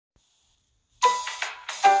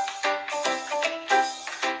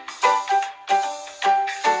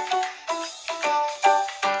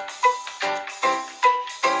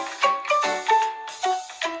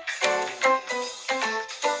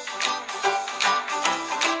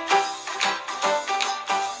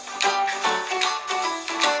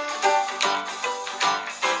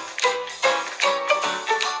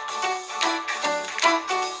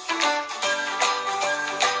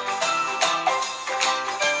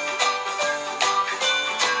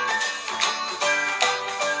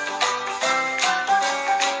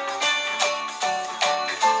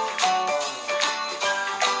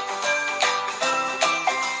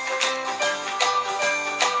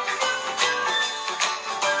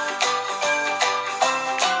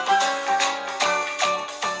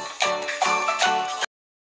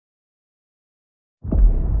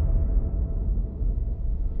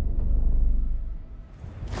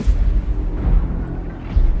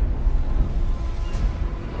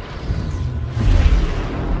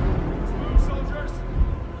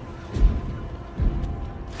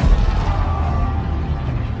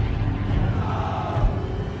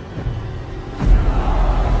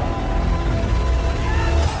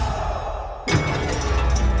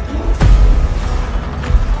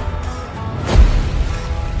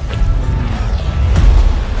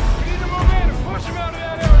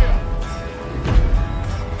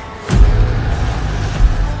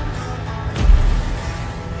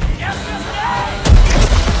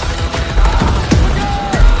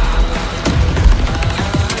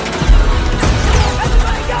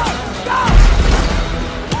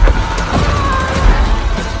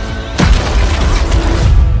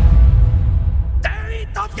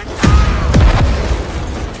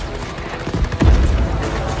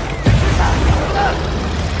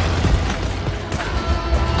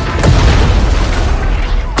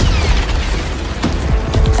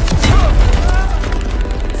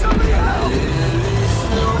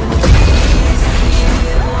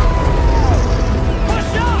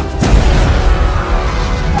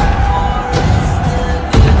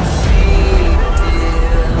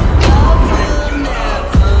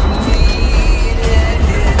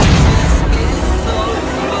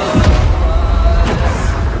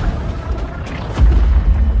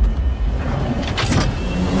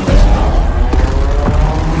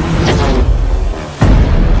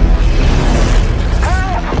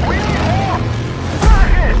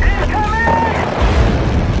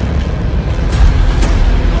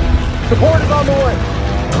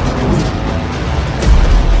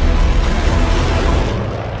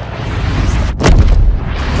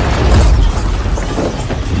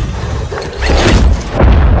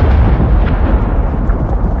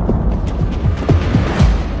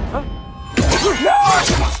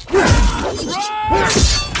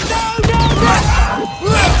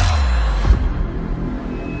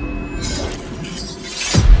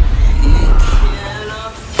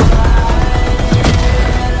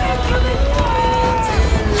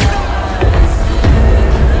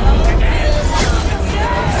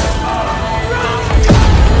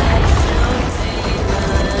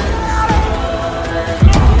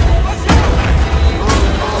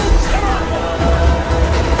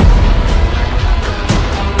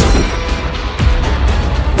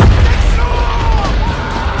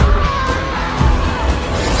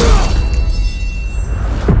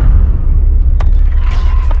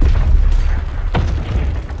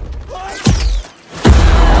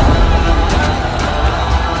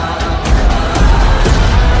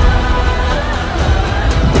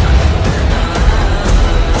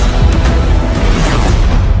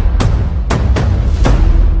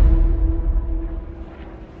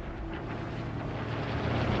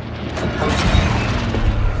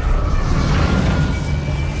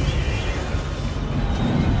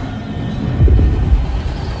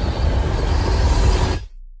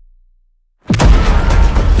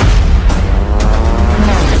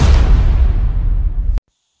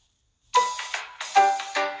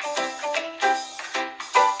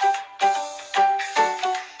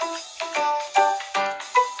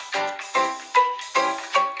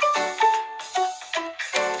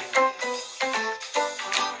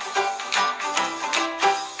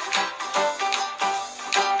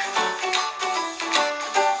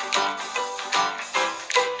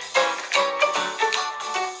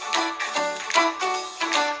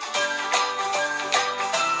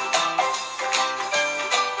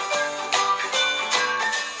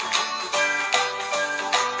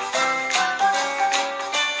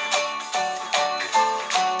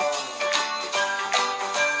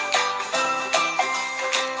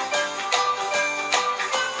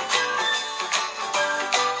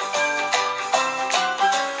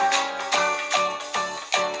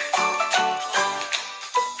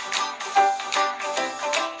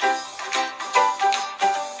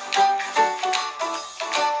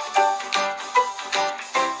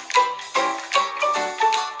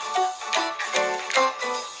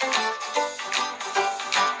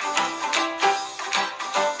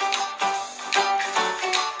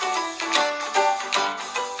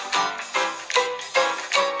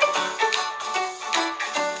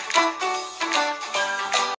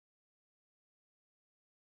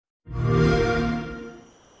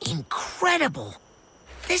Incredible!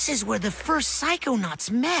 This is where the first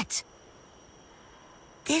Psychonauts met.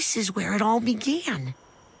 This is where it all began.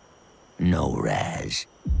 No, Raz.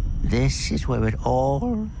 This is where it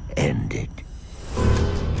all ended.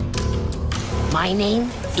 My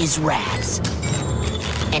name is Raz.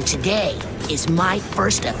 And today is my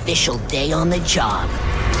first official day on the job.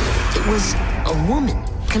 It was a woman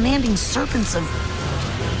commanding serpents of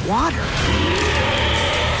water.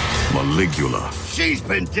 Maligula. She's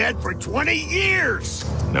been dead for 20 years!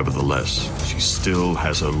 Nevertheless, she still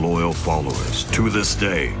has her loyal followers to this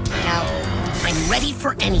day. Now, I'm ready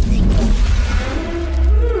for anything.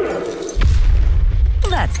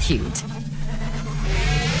 That's cute.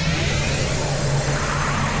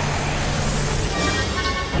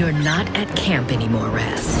 You're not at camp anymore,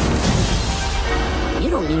 Raz. You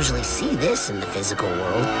don't usually see this in the physical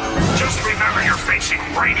world. Just remember you're facing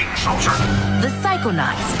raiding, soldier. The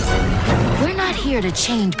Psychonauts. We're not here to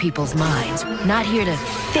change people's minds. Not here to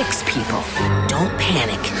fix people. Don't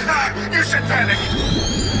panic. You said panic!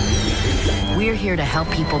 We're here to help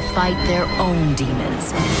people fight their own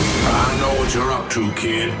demons. I know what you're up to,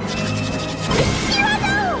 kid.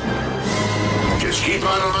 Just keep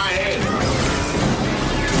out of my head.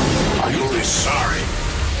 Or you'll be sorry.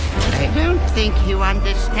 I don't think you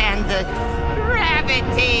understand the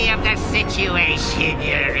gravity of the situation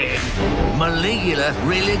you're in. Maligula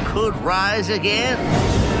really could rise again.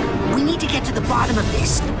 We need to get to the bottom of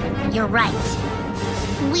this. You're right.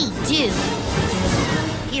 We do.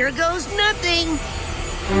 Here goes nothing.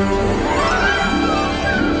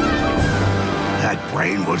 That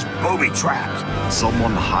brain was booby-trapped.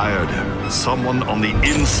 Someone hired him. Someone on the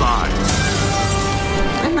inside.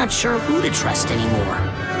 I'm not sure who to trust anymore.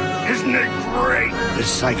 Isn't it great? The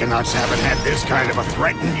Psychonauts haven't had this kind of a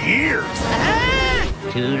threat in years.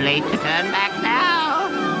 Too late to turn back now.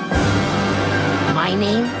 My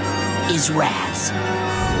name is Raz.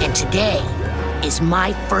 And today is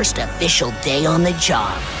my first official day on the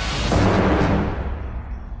job.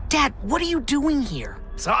 Dad, what are you doing here?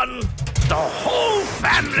 Son, the whole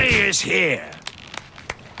family is here.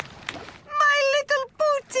 My little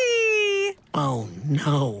booty! Oh,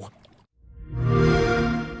 no.